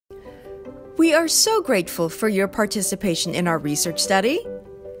We are so grateful for your participation in our research study.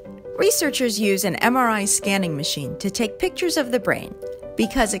 Researchers use an MRI scanning machine to take pictures of the brain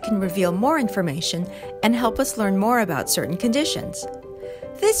because it can reveal more information and help us learn more about certain conditions.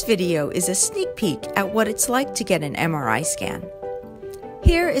 This video is a sneak peek at what it's like to get an MRI scan.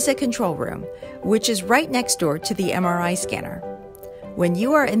 Here is a control room, which is right next door to the MRI scanner. When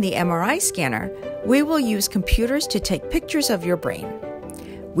you are in the MRI scanner, we will use computers to take pictures of your brain.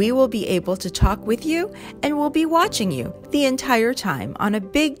 We will be able to talk with you and we'll be watching you the entire time on a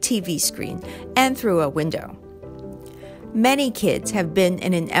big TV screen and through a window. Many kids have been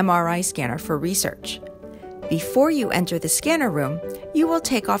in an MRI scanner for research. Before you enter the scanner room, you will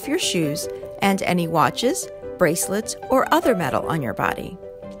take off your shoes and any watches, bracelets, or other metal on your body.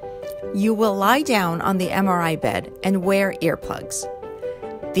 You will lie down on the MRI bed and wear earplugs.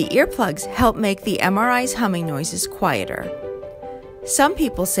 The earplugs help make the MRI's humming noises quieter. Some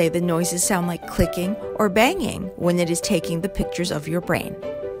people say the noises sound like clicking or banging when it is taking the pictures of your brain.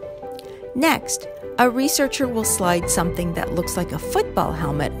 Next, a researcher will slide something that looks like a football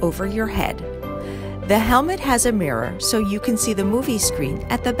helmet over your head. The helmet has a mirror so you can see the movie screen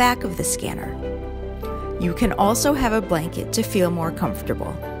at the back of the scanner. You can also have a blanket to feel more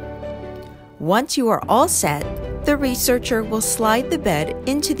comfortable. Once you are all set, the researcher will slide the bed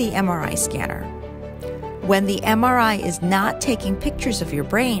into the MRI scanner. When the MRI is not taking pictures of your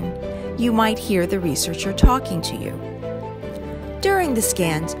brain, you might hear the researcher talking to you. During the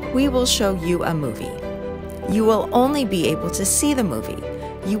scans, we will show you a movie. You will only be able to see the movie.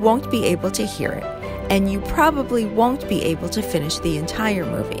 You won't be able to hear it, and you probably won't be able to finish the entire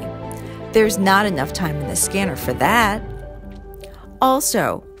movie. There's not enough time in the scanner for that.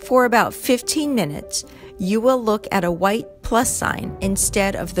 Also, for about 15 minutes, you will look at a white plus sign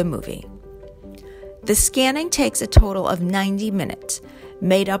instead of the movie. The scanning takes a total of 90 minutes,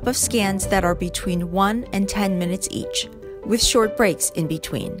 made up of scans that are between 1 and 10 minutes each, with short breaks in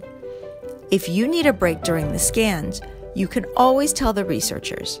between. If you need a break during the scans, you can always tell the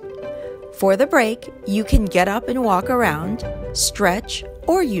researchers. For the break, you can get up and walk around, stretch,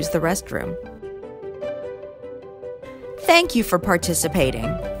 or use the restroom. Thank you for participating.